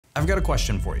I've got a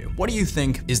question for you. What do you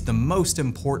think is the most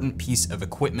important piece of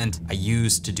equipment I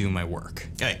use to do my work?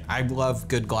 Okay, I love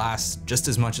good glass just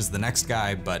as much as the next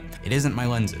guy, but it isn't my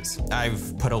lenses.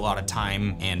 I've put a lot of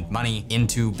time and money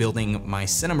into building my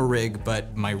cinema rig,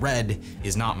 but my RED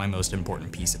is not my most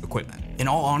important piece of equipment. In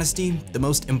all honesty, the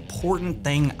most important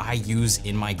thing I use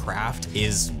in my craft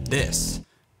is this.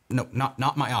 No,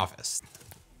 not my office.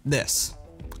 This.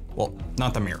 Well,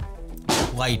 not the mirror.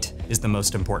 Light is the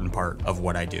most important part of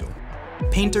what I do.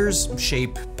 Painters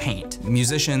shape paint,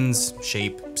 musicians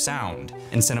shape sound,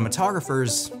 and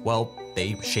cinematographers, well,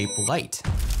 they shape light.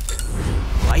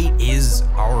 Light is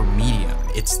our medium.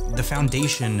 It's the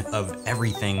foundation of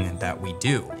everything that we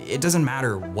do. It doesn't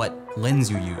matter what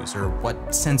lens you use or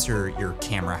what sensor your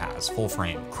camera has, full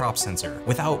frame, crop sensor.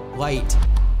 Without light,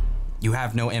 you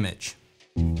have no image.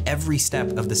 Every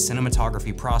step of the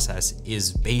cinematography process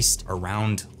is based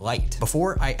around light.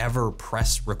 Before I ever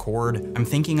press record, I'm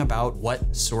thinking about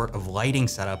what sort of lighting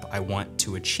setup I want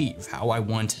to achieve, how I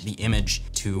want the image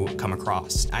to come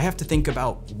across. I have to think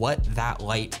about what that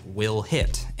light will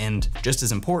hit, and just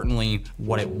as importantly,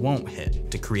 what it won't hit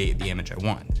to create the image I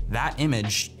want. That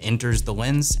image enters the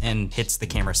lens and hits the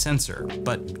camera sensor,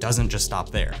 but doesn't just stop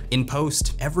there. In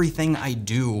post, everything I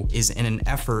do is in an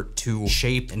effort to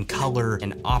shape and color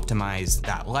and optimize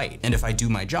that light. And if I do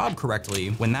my job correctly,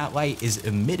 when that light is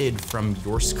emitted from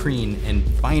your screen and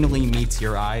finally meets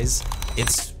your eyes,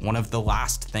 it's one of the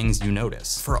last things you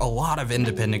notice. For a lot of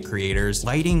independent creators,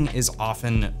 lighting is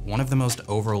often one of the most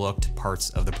overlooked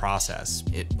parts of the process.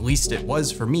 At least it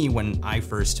was for me when I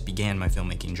first began my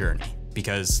filmmaking journey.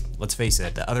 Because let's face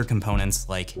it, the other components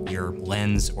like your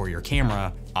lens or your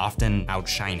camera often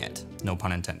outshine it, no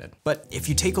pun intended. But if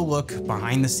you take a look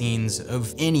behind the scenes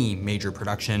of any major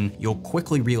production, you'll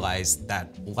quickly realize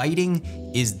that lighting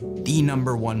is the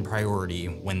 #1 priority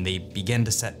when they begin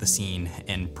to set the scene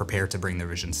and prepare to bring their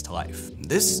visions to life.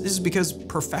 This is because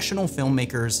professional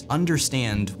filmmakers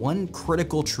understand one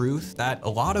critical truth that a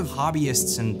lot of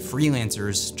hobbyists and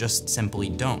freelancers just simply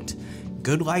don't.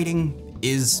 Good lighting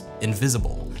is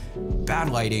invisible. Bad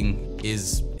lighting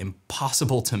is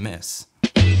impossible to miss.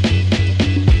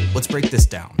 Let's break this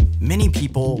down. Many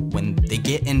people, when they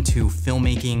get into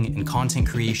filmmaking and content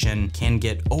creation, can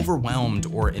get overwhelmed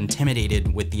or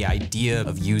intimidated with the idea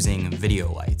of using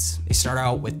video lights. They start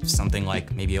out with something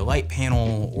like maybe a light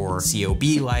panel or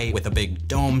COB light with a big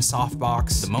dome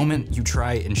softbox. The moment you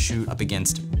try and shoot up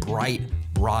against bright,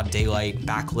 broad daylight,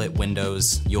 backlit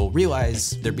windows, you'll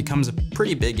realize there becomes a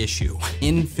pretty big issue.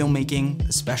 In filmmaking,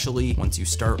 especially once you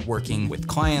start working with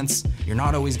clients, you're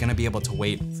not always gonna be able to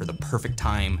wait for the perfect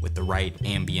time with the right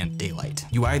ambient daylight.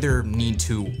 You either need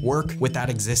to work with that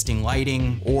existing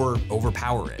lighting or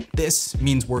overpower it. This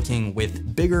means working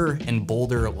with bigger and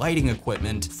bolder lighting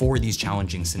equipment for these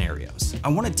challenging scenarios. I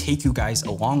wanna take you guys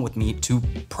along with me to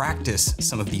practice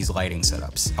some of these lighting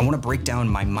setups. I wanna break down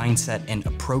my mindset and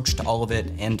approach to all of it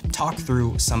and talk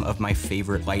through some of my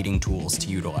favorite lighting tools to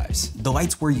utilize. The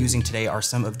lights we're using today are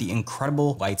some of the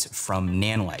incredible lights from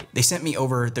Nanlite. They sent me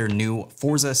over their new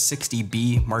Forza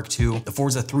 60B Mark II, the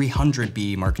Forza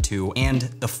 300B Mark II, and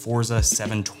the Forza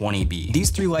 720B.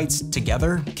 These three lights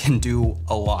together can do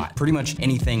a lot, pretty much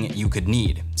anything you could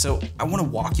need. So I wanna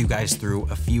walk you guys through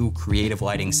a few creative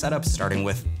lighting setups, starting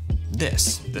with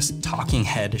this talking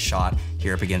head shot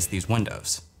here up against these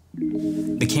windows.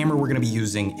 The camera we're gonna be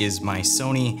using is my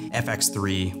Sony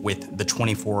FX3 with the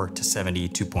 24-70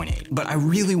 2.8. But I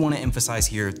really wanna emphasize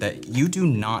here that you do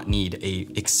not need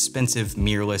an expensive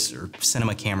mirrorless or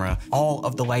cinema camera. All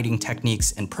of the lighting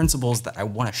techniques and principles that I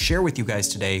wanna share with you guys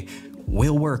today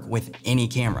will work with any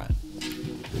camera.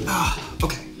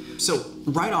 Okay. So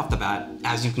right off the bat,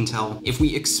 as you can tell, if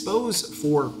we expose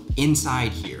for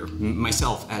inside here,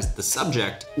 myself as the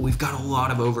subject, we've got a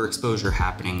lot of overexposure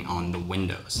happening on the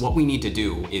windows. What we need to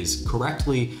do is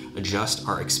correctly adjust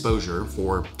our exposure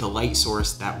for the light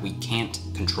source that we can't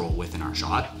control within our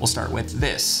shot. We'll start with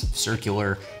this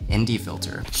circular ND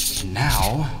filter. And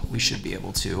now we should be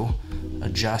able to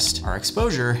adjust our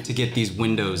exposure to get these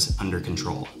windows under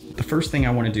control. The first thing I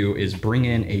want to do is bring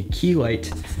in a key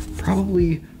light,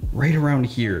 probably right around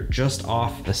here, just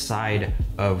off the side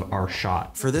of our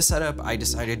shot. For this setup, I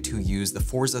decided to use the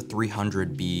Forza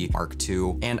 300B Mark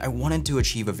II, and I wanted to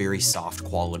achieve a very soft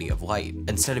quality of light.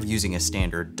 Instead of using a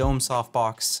standard dome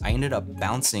softbox, I ended up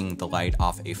bouncing the light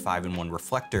off a 5-in-1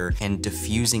 reflector and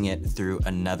diffusing it through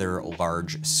another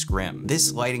large scrim.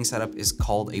 This lighting setup is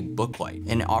called a book light,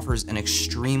 and it offers an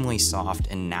extremely soft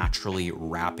and naturally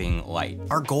wrapping light.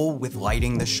 Our goal with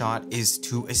lighting the shot is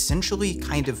to essentially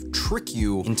kind of trick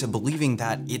you into believing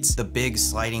that it's the big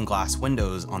sliding glass windows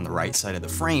shadows on the right side of the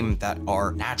frame that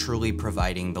are naturally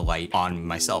providing the light on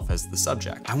myself as the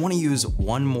subject. I want to use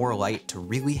one more light to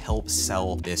really help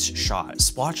sell this shot.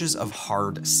 Splotches of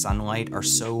hard sunlight are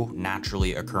so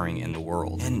naturally occurring in the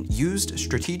world, and used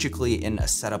strategically in a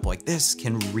setup like this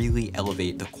can really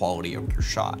elevate the quality of your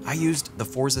shot. I used the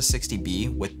Forza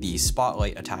 60B with the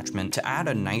spotlight attachment to add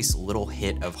a nice little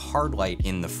hit of hard light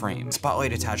in the frame.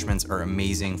 Spotlight attachments are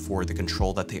amazing for the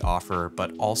control that they offer,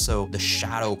 but also the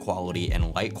shadow quality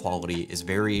and light quality is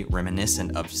very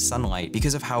reminiscent of sunlight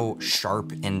because of how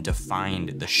sharp and defined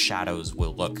the shadows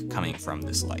will look coming from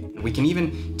this light. We can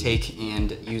even take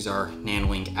and use our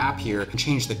Nanolink app here and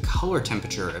change the color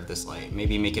temperature of this light.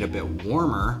 Maybe make it a bit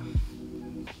warmer.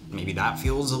 Maybe that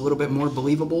feels a little bit more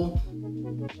believable.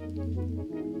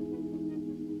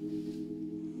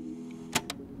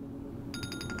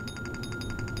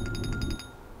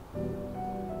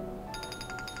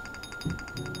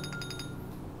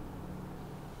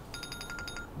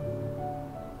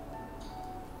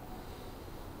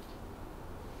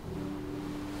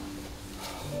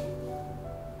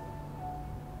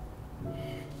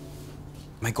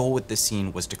 My goal with this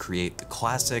scene was to create the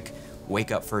classic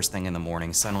wake up first thing in the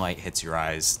morning, sunlight hits your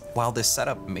eyes. While this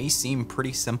setup may seem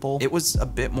pretty simple, it was a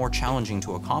bit more challenging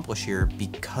to accomplish here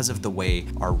because of the way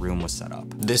our room was set up.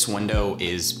 This window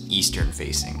is eastern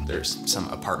facing. There's some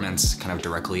apartments kind of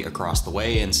directly across the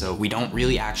way, and so we don't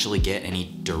really actually get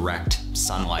any direct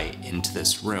sunlight into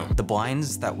this room. The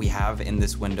blinds that we have in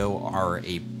this window are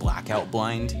a blackout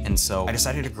blind, and so I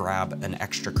decided to grab an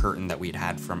extra curtain that we'd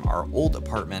had from our old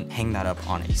apartment, hang that up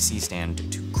on a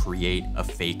C-stand to create a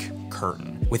fake curtain.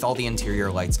 With all the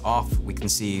interior lights off, we can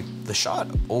see the shot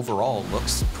overall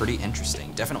looks pretty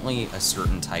interesting. Definitely a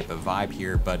certain type of vibe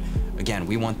here, but again,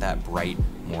 we want that bright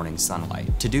morning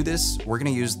sunlight. To do this, we're gonna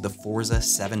use the Forza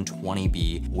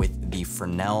 720B with the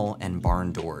Fresnel and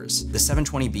barn doors. The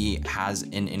 720B has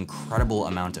an incredible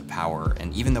amount of power,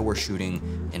 and even though we're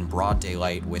shooting in broad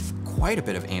daylight with quite a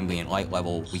bit of ambient light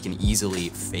level, we can easily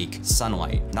fake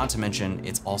sunlight. Not to mention,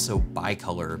 it's also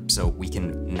bicolor, so we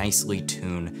can nicely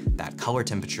tune that color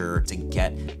temperature to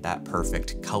get that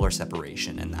perfect color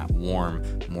separation and that warm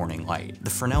morning light. The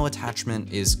Fresnel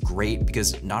attachment is great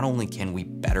because not only can we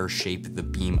better shape the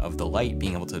beam of the light,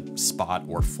 being able to spot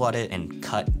or flood it and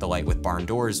cut the light with barn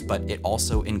doors, but it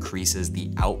also increases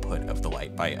the output of the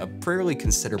light by a fairly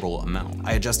considerable amount.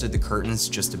 I adjusted the curtains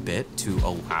just a bit to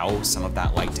allow some of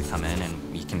that light to come in,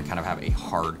 and we can kind of have a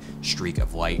hard streak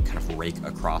of light kind of rake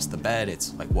across the bed.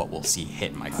 It's like what we'll see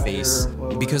hit my face.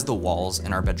 Because the walls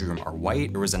in our bedroom are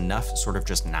white, there was enough sort of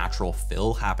just natural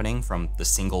fill happening from the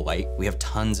single light. We have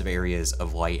tons of areas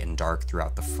of light and dark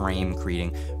throughout the frame,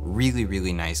 creating really,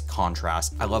 really nice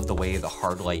contrast. I love the way the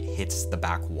hard light hits the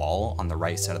back wall on the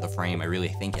right side of the frame. I really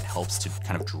think it helps to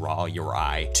kind of draw your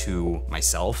eye to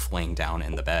myself laying down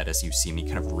in the bed as you see me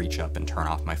kind of reach up and turn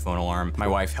off my phone alarm. My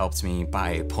wife helped me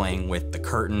by playing with the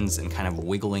curtains and kind of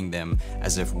wiggling them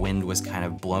as if wind was kind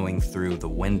of blowing through the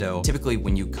window. Typically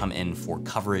when you come in for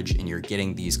coverage and you're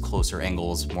getting these closer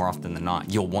angles, more often than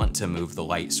not, you'll want to move the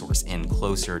light source in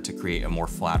closer to create a more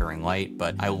flattering light,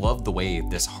 but I love the way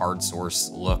this hard source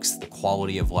looks, the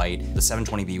quality of light. The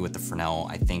 720B with the Fresnel,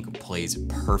 I think, plays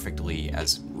perfectly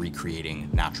as recreating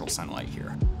natural sunlight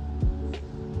here.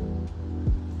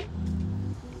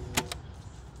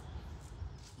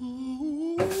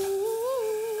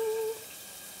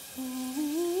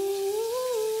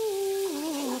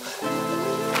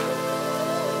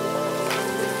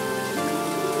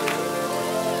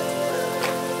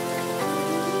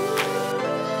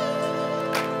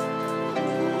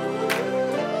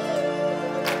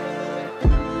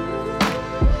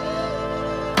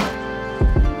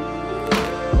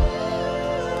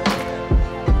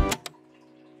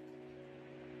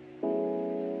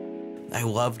 I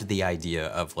loved the idea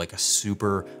of like a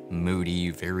super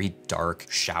moody, very dark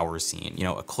shower scene. You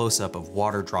know, a close-up of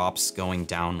water drops going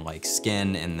down like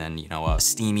skin, and then, you know, a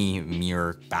steamy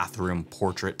mirror bathroom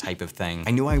portrait type of thing.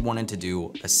 I knew I wanted to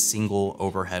do a single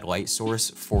overhead light source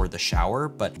for the shower,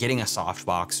 but getting a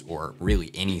softbox or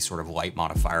really any sort of light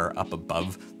modifier up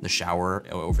above the shower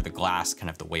over the glass, kind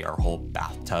of the way our whole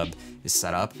bathtub is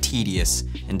set up, tedious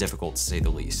and difficult to say the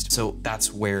least. So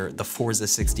that's where the Forza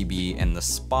 60B and the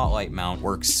spotlight mount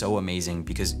works so amazing,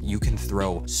 because you can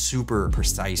throw super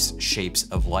precise shapes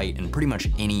of light in pretty much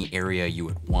any area you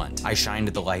would want. I shined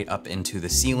the light up into the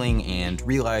ceiling and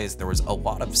realized there was a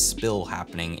lot of spill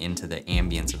happening into the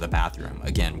ambience of the bathroom.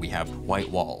 Again, we have white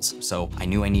walls, so I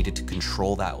knew I needed to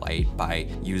control that light by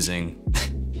using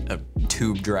a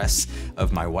tube dress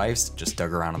of my wife's, just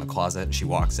dug around in the closet. She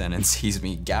walks in and sees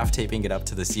me gaff taping it up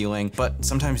to the ceiling, but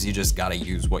sometimes you just gotta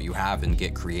use what you have and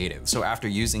get creative. So after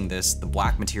using this, the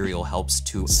black material helps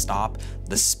to stop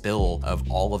the spill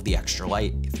of all of the extra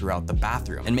light throughout the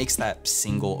bathroom and makes that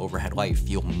single overhead light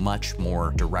feel much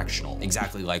more directional,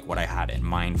 exactly like what I had in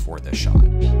mind for this shot.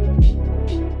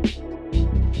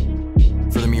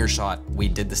 For the mirror shot, we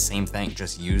did the same thing,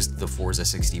 just used the Forza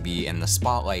 60B and the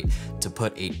spotlight to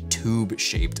put a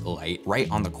tube-shaped light right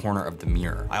on the corner of the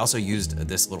mirror. I also used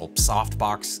this little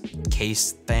softbox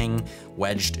case thing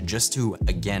wedged just to,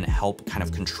 again, help kind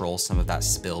of control some of that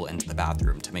spill into the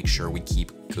bathroom to make sure we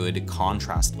keep good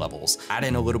contrast levels. Add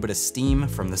in a little bit of steam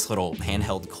from this little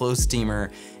handheld clothes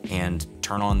steamer and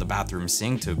turn on the bathroom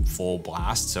sink to full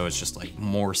blast, so it's just like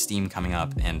more steam coming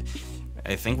up, and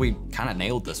I think we kind of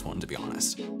nailed this one, to be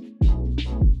honest.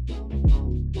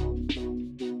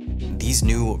 These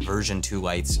new version 2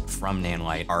 lights from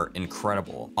Nanlite are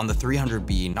incredible. On the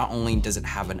 300B, not only does it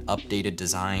have an updated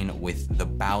design with the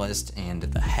ballast and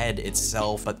the head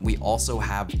itself, but we also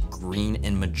have green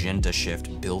and magenta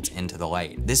shift built into the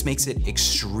light. This makes it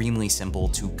extremely simple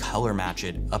to color match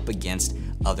it up against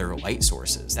other light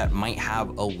sources that might have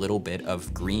a little bit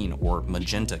of green or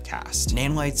magenta cast.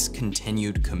 Nanlite's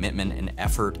continued commitment and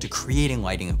effort to creating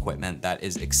lighting equipment that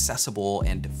is accessible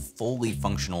and fully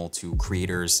functional to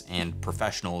creators and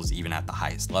professionals, even at the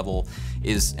highest level,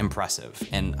 is impressive.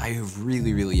 And I have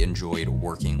really enjoyed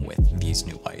working with these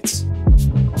new lights.